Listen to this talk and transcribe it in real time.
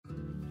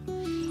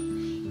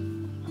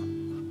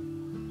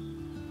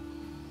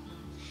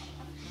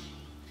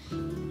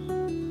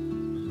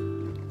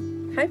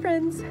Hi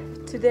friends,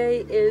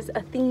 today is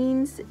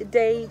Athene's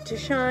day to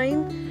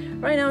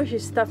shine. Right now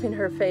she's stuffing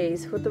her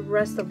face with the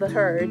rest of the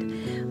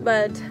herd,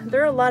 but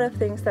there are a lot of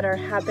things that are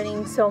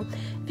happening. So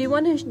if you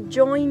want to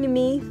join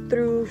me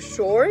through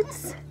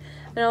shorts,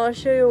 then I'll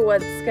show you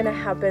what's gonna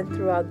happen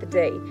throughout the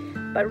day.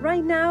 But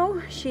right now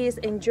she's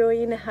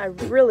enjoying a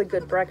really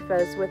good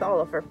breakfast with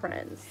all of her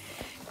friends.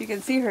 You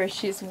can see her,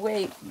 she's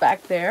way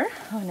back there.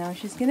 Oh, now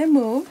she's gonna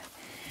move.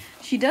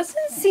 She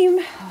doesn't seem,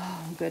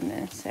 oh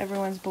goodness,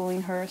 everyone's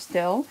bullying her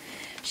still.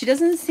 She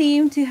doesn't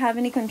seem to have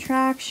any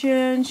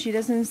contraction. She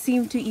doesn't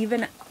seem to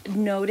even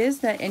notice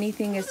that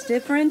anything is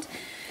different.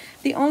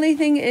 The only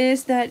thing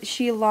is that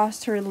she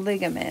lost her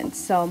ligaments.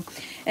 So,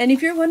 and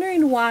if you're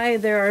wondering why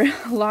they're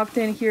locked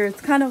in here,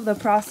 it's kind of the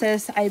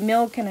process. I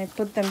milk and I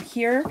put them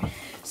here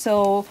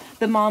so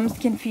the moms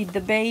can feed the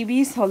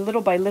babies. So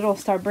little by little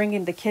start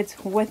bringing the kids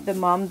with the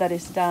mom that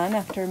is done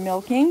after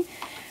milking.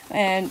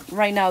 And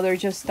right now they're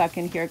just stuck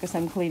in here because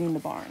I'm cleaning the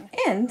barn.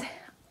 And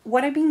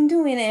what I've been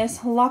doing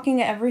is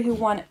locking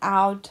everyone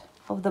out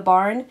of the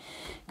barn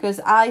because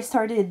I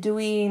started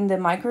doing the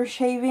micro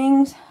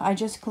shavings. I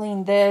just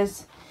cleaned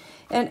this,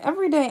 and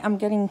every day I'm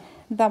getting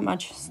that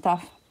much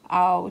stuff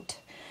out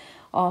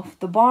of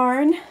the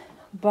barn.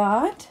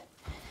 But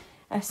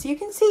as you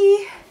can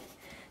see,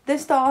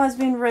 this doll has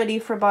been ready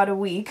for about a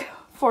week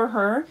for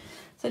her.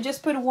 So I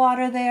just put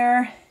water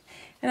there,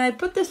 and I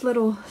put this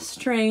little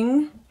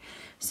string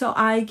so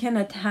I can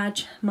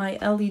attach my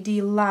LED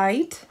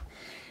light.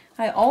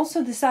 I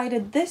also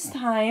decided this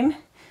time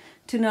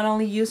to not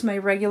only use my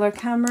regular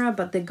camera,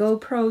 but the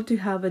GoPro to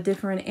have a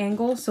different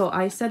angle. So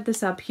I set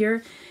this up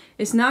here.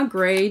 It's not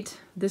great.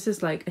 This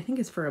is like, I think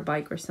it's for a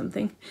bike or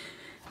something.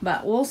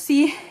 But we'll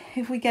see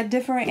if we get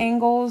different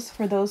angles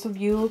for those of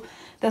you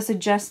that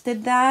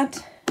suggested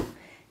that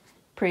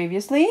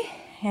previously.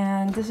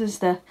 And this is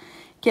the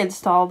kid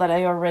stall that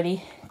I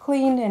already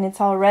cleaned, and it's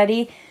all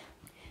ready.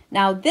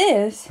 Now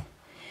this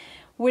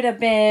would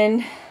have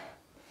been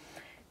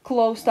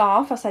closed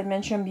off, as I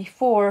mentioned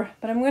before,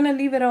 but I'm gonna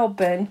leave it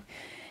open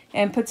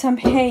and put some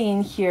hay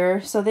in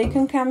here so they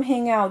can come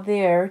hang out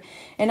there,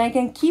 and I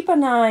can keep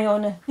an eye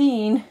on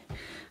Athene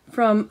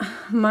from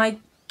my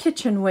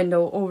kitchen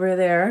window over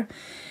there,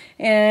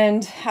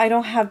 and I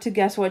don't have to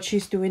guess what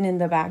she's doing in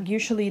the back.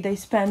 Usually they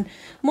spend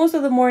most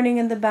of the morning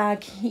in the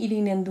back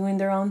eating and doing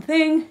their own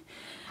thing.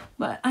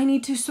 But I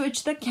need to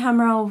switch the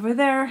camera over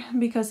there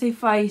because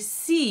if I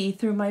see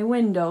through my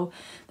window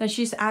that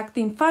she's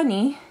acting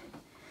funny,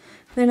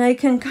 then I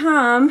can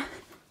come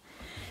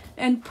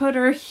and put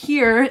her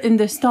here in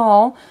the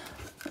stall.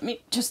 Let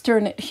me just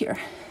turn it here.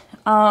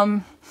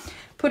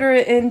 Put her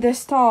in the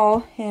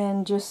stall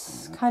and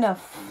just kind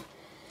of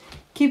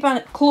keep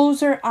a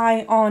closer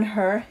eye on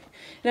her.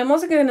 And I'm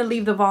also going to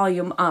leave the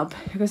volume up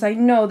because I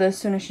know that as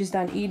soon as she's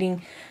done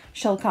eating,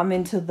 she'll come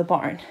into the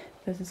barn.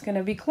 This is going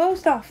to be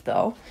closed off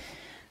though,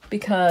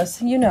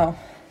 because, you know,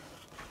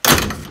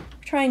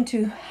 trying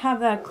to have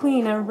that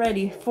clean and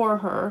ready for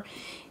her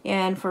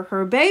and for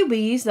her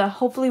babies that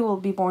hopefully will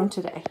be born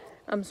today.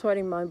 I'm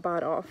sweating my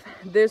butt off.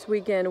 This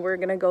weekend we're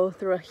going to go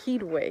through a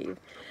heat wave,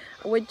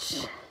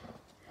 which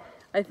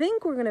I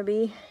think we're going to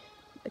be,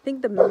 I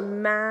think the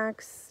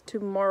max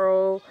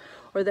tomorrow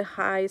or the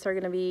highs are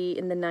going to be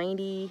in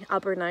the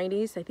upper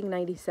 90s, I think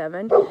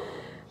 97.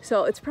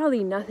 So it's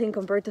probably nothing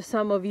compared to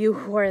some of you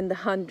who are in the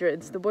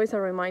hundreds. The boys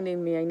are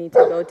reminding me I need to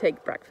go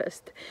take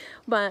breakfast.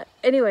 But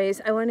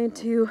anyways, I wanted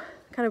to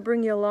kind of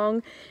bring you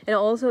along and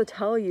also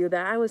tell you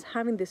that I was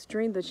having this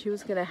dream that she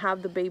was going to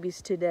have the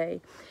babies today.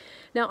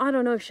 Now, I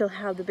don't know if she'll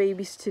have the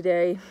babies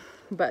today,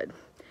 but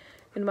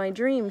in my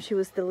dream, she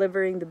was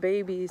delivering the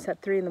babies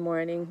at 3 in the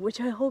morning,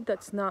 which I hope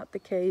that's not the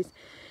case.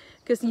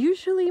 Because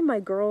usually my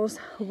girls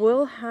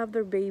will have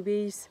their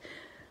babies.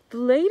 The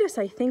latest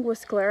I think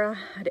was Clara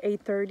at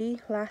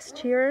 8:30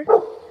 last year,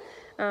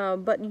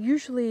 but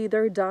usually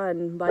they're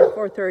done by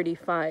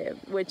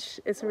 4:35, which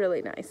is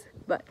really nice.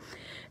 But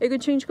it could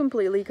change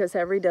completely because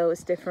every doe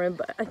is different.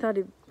 But I thought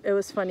it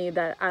was funny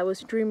that I was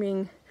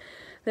dreaming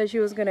that she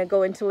was gonna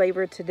go into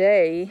labor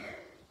today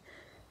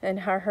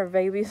and have her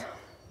babies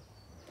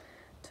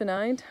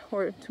tonight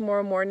or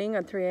tomorrow morning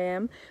at 3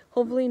 a.m.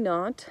 Hopefully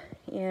not.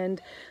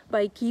 And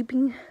by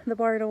keeping the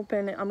barn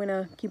open, I'm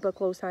gonna keep a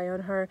close eye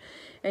on her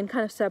and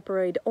kind of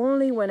separate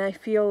only when I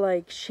feel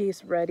like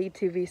she's ready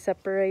to be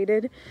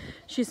separated.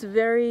 She's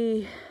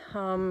very I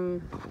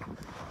don't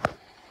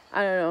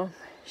know,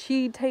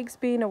 she takes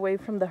being away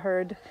from the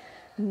herd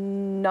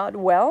not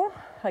well,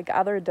 like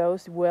other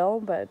does will,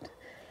 but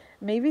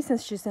maybe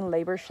since she's in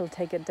labor she'll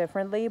take it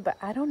differently, but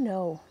I don't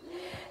know.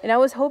 And I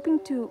was hoping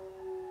to,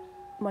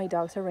 my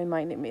dogs are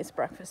reminding me it's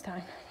breakfast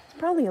time. It's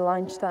probably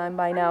lunchtime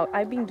by now.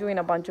 I've been doing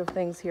a bunch of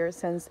things here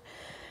since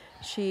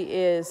she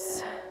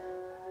is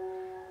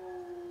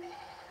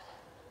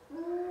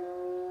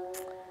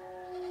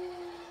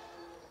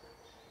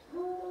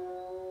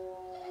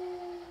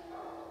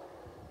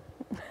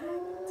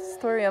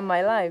story of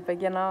my life. I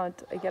get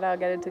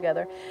it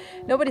together.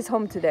 Nobody's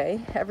home today.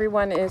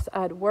 Everyone is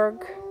at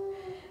work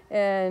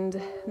And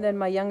then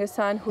my youngest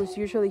son, who's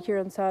usually here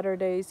on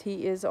Saturdays,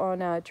 he is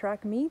on a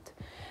track meet.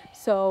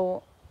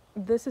 So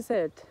this is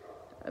it.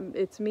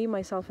 It's me,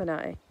 myself, and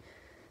I.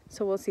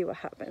 So we'll see what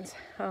happens.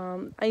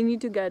 I need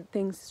to get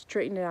things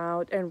straightened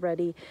out and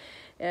ready.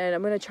 And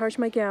I'm going to charge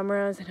my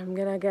cameras, and I'm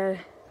going to get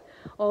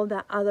all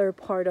that other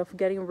part of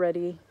getting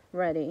ready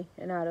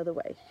and out of the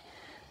way.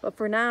 But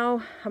for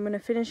now, I'm going to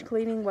finish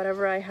cleaning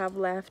whatever I have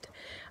left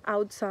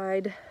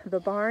outside the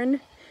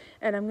barn.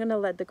 And I'm going to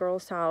let the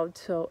girls out.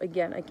 So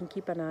again, I can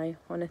keep an eye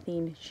on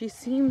Athene. She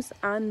seems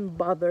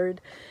unbothered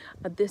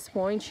at this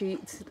point.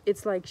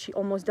 It's like she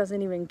almost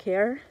doesn't even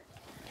care.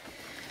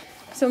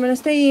 So I'm going to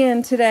stay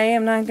in today.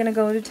 I'm not going to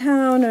go to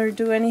town or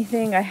do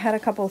anything. I had a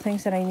couple of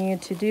things that I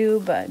needed to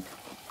do, but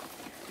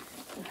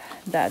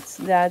that's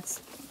going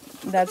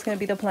to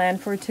be the plan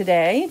for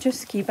today.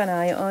 Just keep an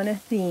eye on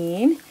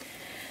Athene.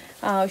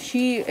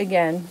 She,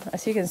 again,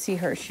 as you can see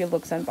her, she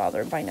looks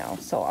unbothered by now.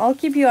 So I'll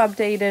keep you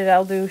updated.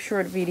 I'll do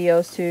short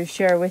videos to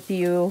share with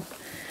you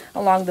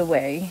along the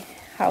way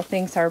how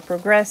things are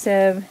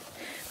progressing,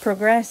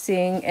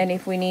 and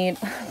if we need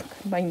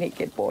my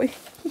naked boy.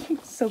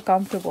 So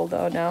comfortable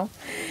though now.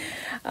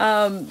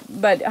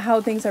 But how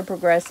things are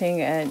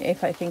progressing, and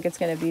if I think it's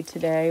going to be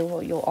today,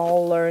 well, you'll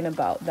all learn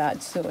about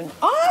that soon.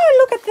 Oh,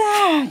 look at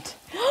that.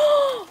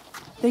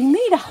 They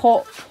made a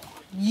hole.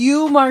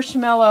 You,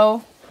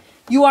 Marshmallow,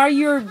 you are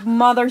your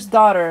mother's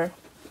daughter.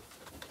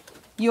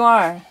 You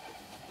are.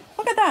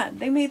 Look at that.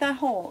 They made that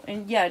hole,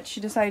 and yet she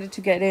decided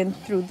to get in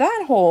through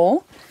that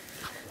hole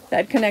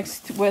that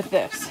connects with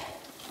this.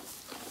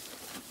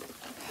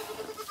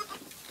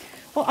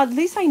 Well, at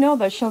least I know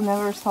that she'll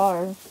never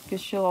starve,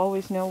 because she'll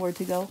always know where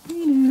to go.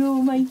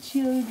 Hello, my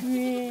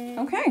children.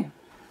 Okay,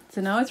 so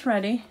now it's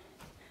ready.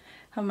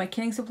 Have my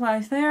kitting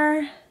supplies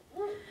there.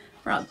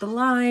 Brought the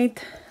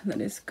light.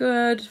 That is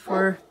good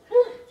for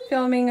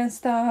filming and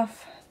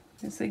stuff.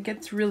 As it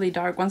gets really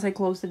dark once I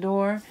close the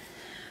door.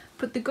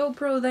 Put the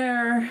GoPro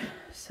there,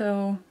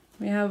 so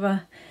we have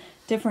a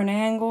different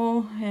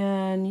angle,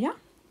 and yeah.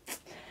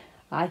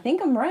 I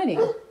think I'm ready.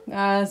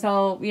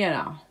 So, you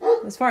know,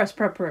 as far as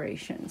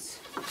preparations,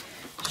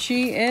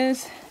 she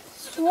is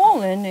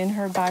swollen in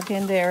her back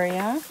end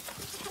area.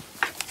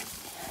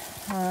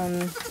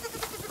 Yeah,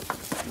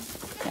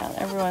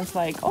 everyone's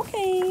like,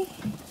 okay,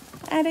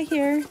 out of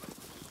here.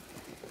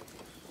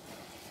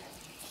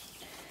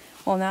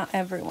 Well, not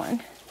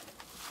everyone,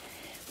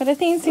 but I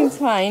think it seems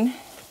fine.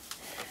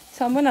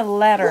 So I'm gonna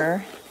let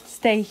her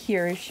stay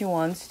here if she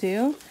wants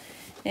to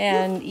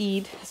and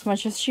eat as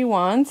much as she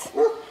wants.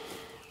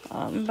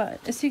 But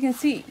as you can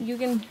see, you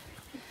can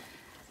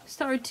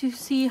start to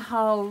see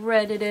how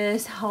red it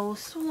is, how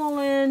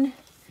swollen.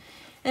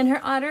 And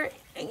her udder,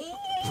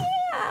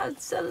 yeah,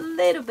 it's a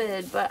little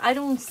bit, but I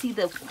don't see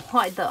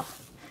quite the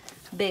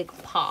big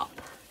pop.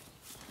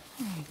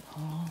 There you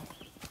go.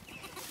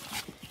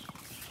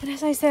 But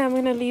as I said, I'm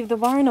going to leave the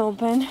barn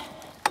open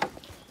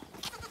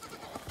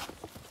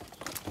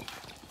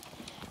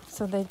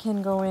so they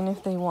can go in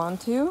if they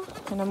want to.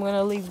 And I'm going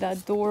to leave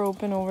that door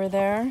open over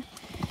there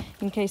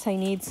in case I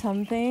need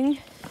something.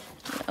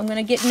 I'm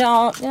gonna get,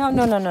 no.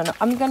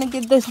 I'm gonna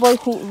get this boy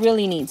who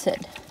really needs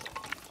it.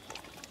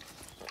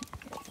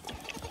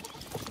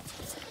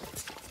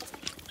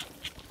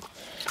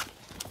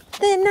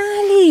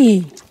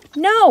 Denali!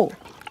 No!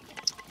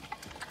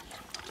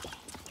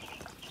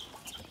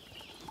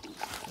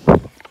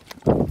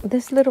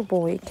 This little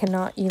boy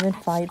cannot even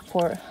fight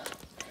for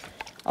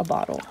a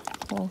bottle.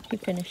 Well, he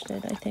finished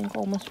it, I think,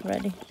 almost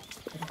ready.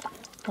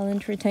 I'll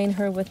entertain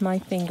her with my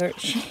finger.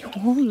 She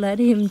won't let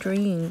him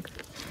drink.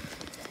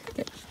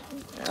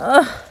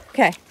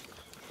 Okay.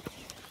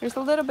 There's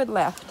a little bit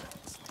left.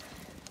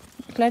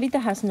 Clarita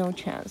has no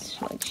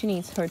chance. Like, she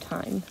needs her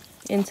time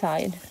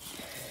inside.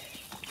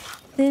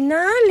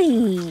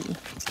 Denali!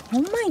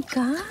 Oh my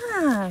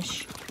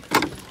gosh!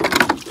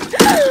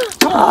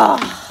 Oh,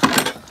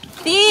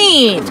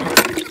 Dean!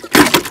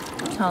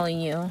 I'm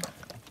telling you.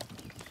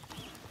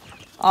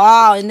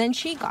 Oh, and then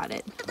she got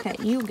it. Okay,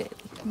 you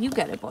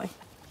get it, boy.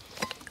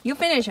 You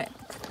finish it.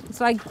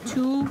 It's like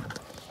 2.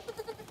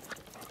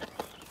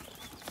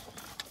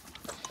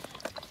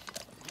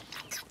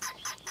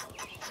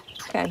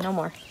 Okay, no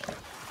more.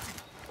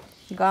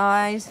 You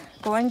guys,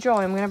 go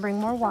enjoy. I'm gonna bring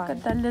more wine. Look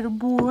at that little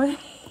boy.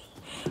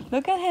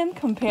 Look at him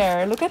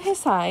compare. Look at his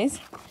size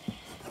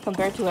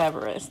compared to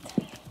Everest.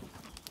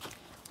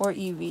 Or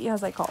Evie,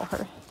 as I call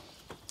her.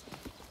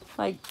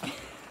 Like,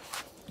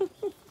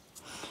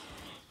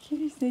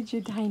 he's such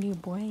a tiny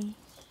boy.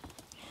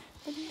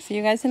 See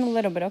you guys in a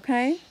little bit,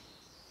 okay?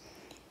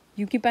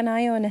 You keep an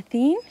eye on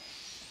Athene,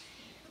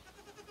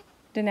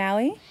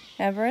 Denali,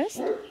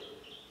 Everest.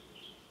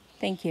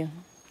 Thank you.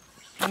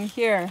 I'm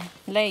here,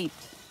 late,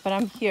 but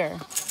I'm here.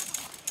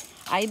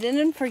 I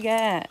didn't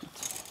forget.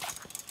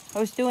 I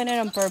was doing it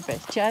on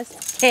purpose.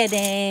 Just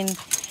kidding.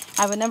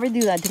 I would never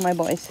do that to my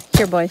boys.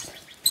 Here, boys.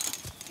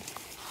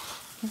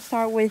 Let's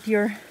start with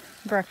your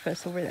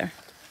breakfast over there.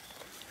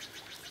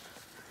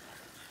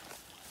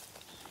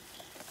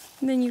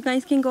 And then you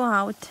guys can go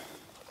out.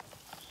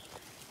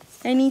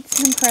 I need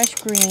some fresh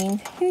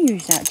green. You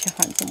use that,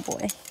 handsome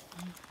boy.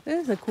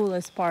 This is the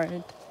coolest part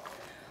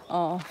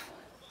of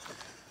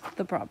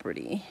the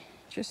property.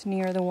 Just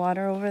near the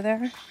water over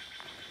there.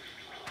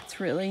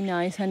 It's really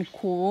nice and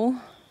cool.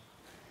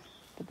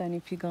 But then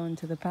if you go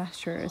into the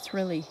pasture, it's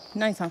really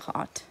nice and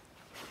hot.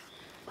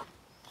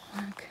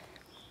 Look.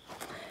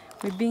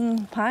 We've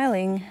been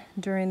piling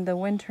during the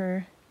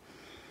winter,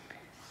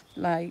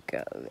 like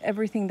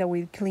everything that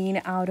we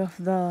clean out of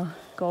the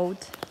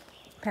goat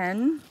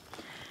pen.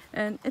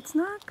 And it's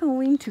not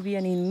going to be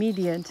an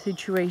immediate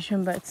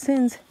situation, but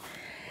since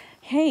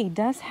hay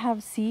does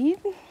have seed,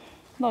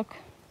 look,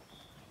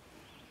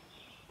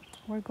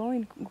 we're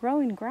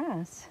growing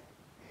grass.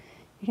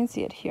 You can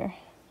see it here.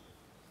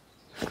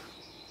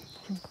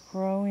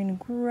 Growing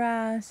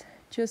grass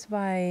just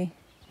by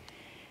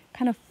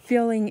kind of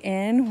filling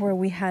in where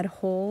we had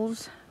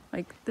holes.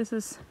 Like this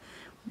is,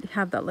 we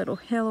have that little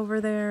hill over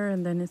there,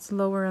 and then it's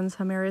lower in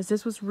some areas.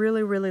 This was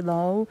really, really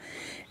low,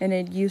 and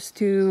it used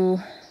to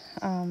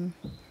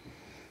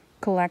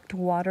collect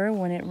water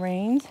when it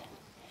rained,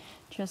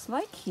 just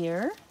like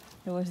here.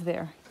 It was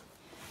there.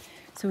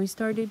 So we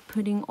started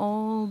putting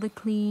all the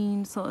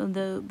clean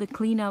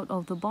out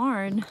of the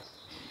barn.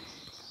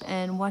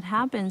 And what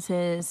happens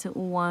is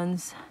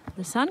once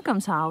the sun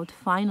comes out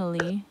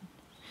finally,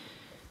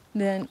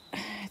 then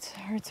it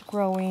starts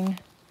growing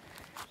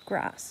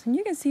grass. And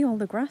you can see all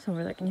the grass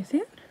over there. Can you see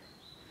it?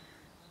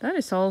 That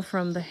is all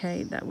from the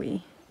hay that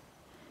we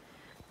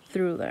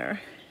threw there.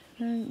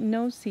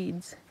 No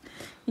seeds.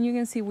 And you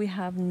can see we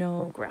have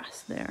no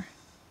grass there.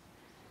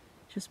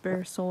 Just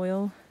bare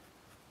soil.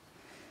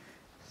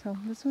 So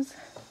this was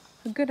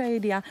a good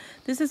idea.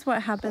 This is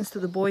what happens to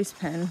the boys'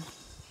 pen.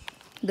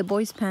 The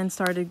boys' pen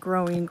started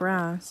growing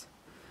grass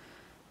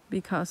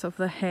because of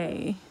the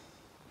hay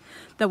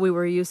that we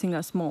were using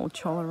as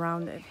mulch all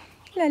around it.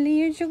 Lily,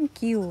 you're so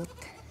cute.